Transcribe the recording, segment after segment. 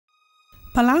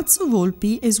Palazzo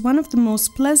Volpi is one of the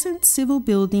most pleasant civil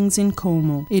buildings in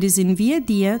Como. It is in Via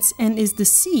Diaz and is the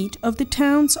seat of the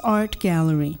town's art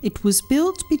gallery. It was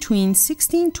built between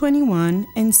 1621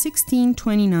 and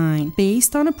 1629,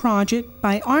 based on a project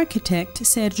by architect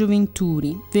Sergio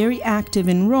Venturi, very active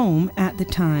in Rome at the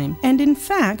time. And in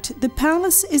fact, the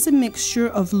palace is a mixture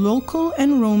of local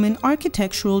and Roman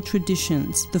architectural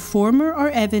traditions. The former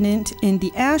are evident in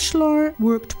the ashlar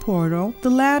worked portal, the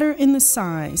latter in the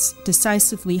size, decisively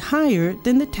higher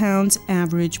than the town's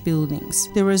average buildings.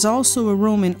 There is also a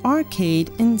Roman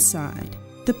arcade inside.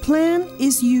 The plan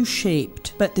is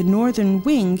U-shaped, but the northern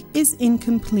wing is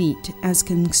incomplete as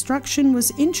construction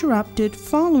was interrupted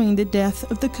following the death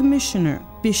of the commissioner,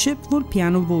 Bishop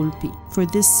Volpiano Volpi. For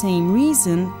this same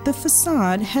reason, the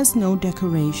facade has no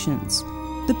decorations.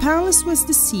 The palace was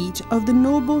the seat of the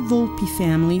noble Volpi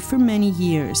family for many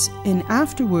years, and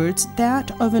afterwards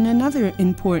that of another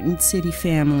important city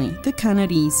family, the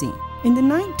Canarisi. In the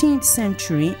 19th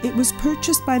century, it was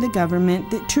purchased by the government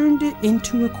that turned it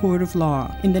into a court of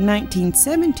law. In the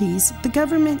 1970s, the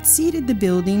government ceded the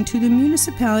building to the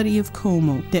municipality of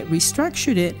Como that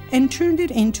restructured it and turned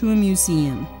it into a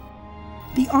museum.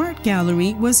 The art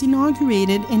gallery was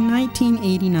inaugurated in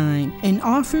 1989 and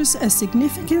offers a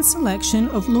significant selection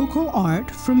of local art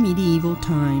from medieval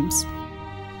times.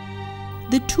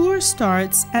 The tour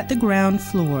starts at the ground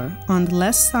floor, on the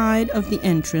left side of the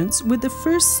entrance, with the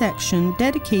first section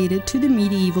dedicated to the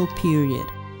medieval period.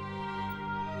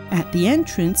 At the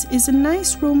entrance is a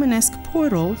nice Romanesque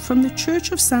portal from the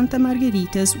Church of Santa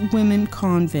Margherita's Women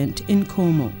Convent in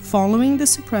Como, following the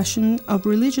suppression of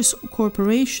religious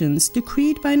corporations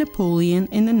decreed by Napoleon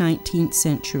in the 19th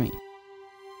century.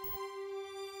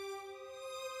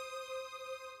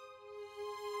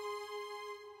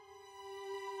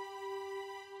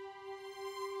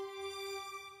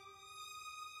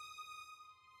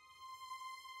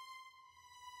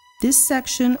 This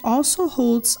section also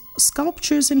holds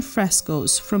sculptures and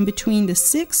frescoes from between the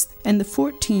 6th and the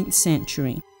 14th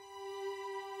century.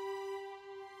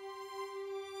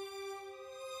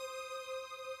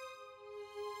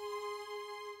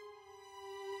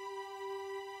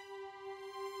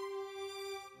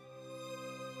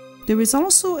 There is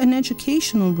also an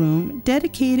educational room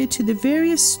dedicated to the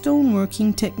various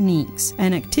stoneworking techniques,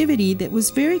 an activity that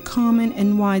was very common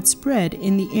and widespread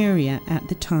in the area at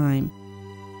the time.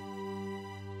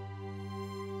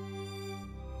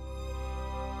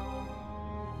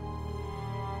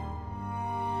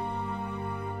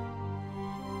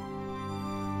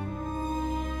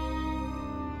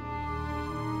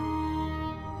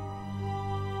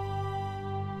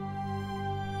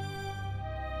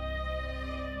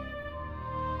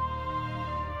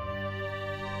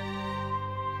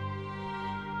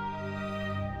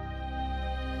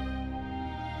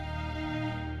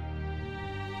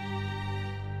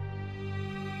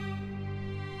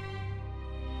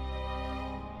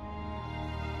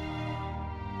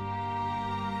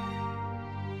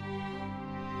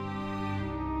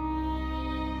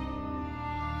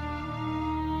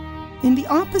 In the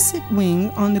opposite wing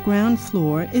on the ground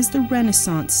floor is the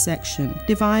Renaissance section,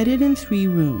 divided in 3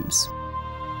 rooms.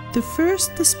 The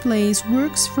first displays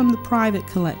works from the private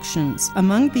collections.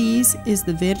 Among these is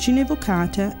the Vergine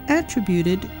Vocata,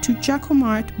 attributed to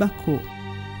Jacomart Bacot.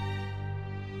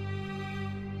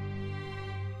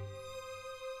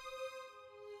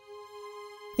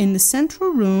 In the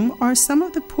central room are some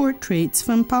of the portraits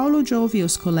from Paolo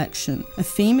Giovio's collection, a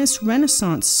famous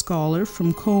Renaissance scholar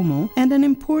from Como and an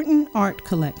important art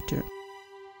collector.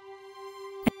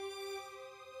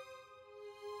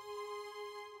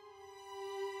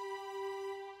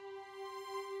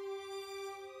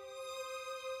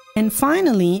 And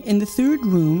finally, in the third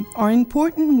room are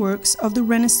important works of the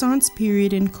Renaissance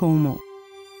period in Como.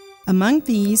 Among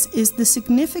these is the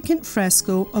significant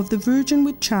fresco of the Virgin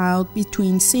with Child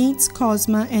between Saints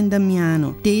Cosma and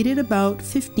Damiano, dated about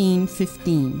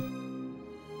 1515.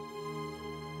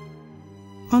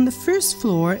 On the first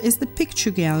floor is the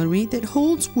picture gallery that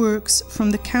holds works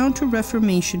from the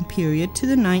Counter-Reformation period to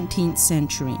the 19th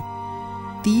century.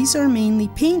 These are mainly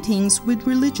paintings with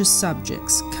religious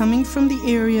subjects, coming from the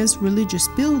area's religious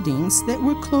buildings that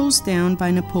were closed down by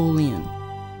Napoleon.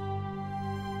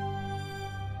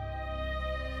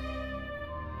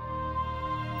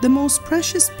 The most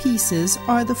precious pieces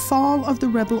are the Fall of the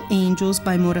Rebel Angels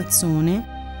by Morazzone,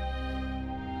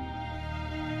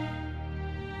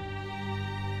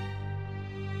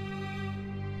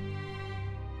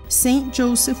 Saint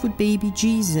Joseph with Baby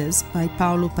Jesus by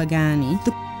Paolo Pagani,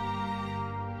 the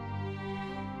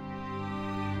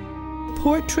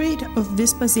portrait of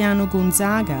Vespasiano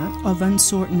Gonzaga of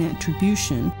uncertain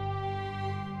attribution,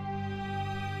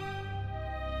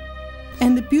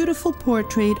 and the beautiful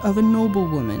portrait of a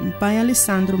noblewoman by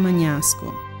Alessandro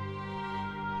Magnasco.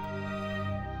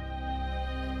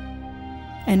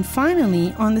 And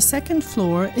finally, on the second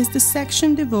floor is the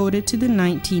section devoted to the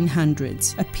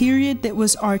 1900s, a period that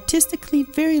was artistically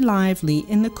very lively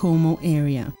in the Como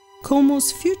area.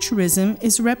 Como's futurism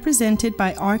is represented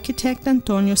by architect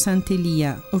Antonio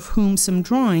Sant'Elia, of whom some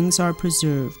drawings are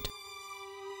preserved.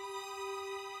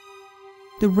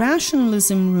 The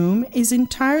Rationalism Room is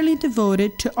entirely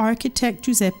devoted to architect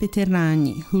Giuseppe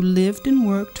Terragni, who lived and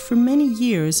worked for many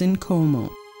years in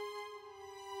Como.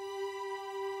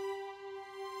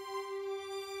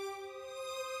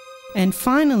 And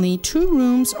finally, 2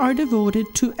 rooms are devoted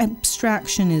to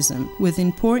abstractionism, with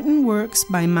important works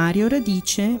by Mario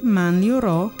Radice, Manlio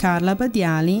Ro, Carla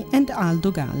Badiali, and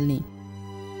Aldo Galli.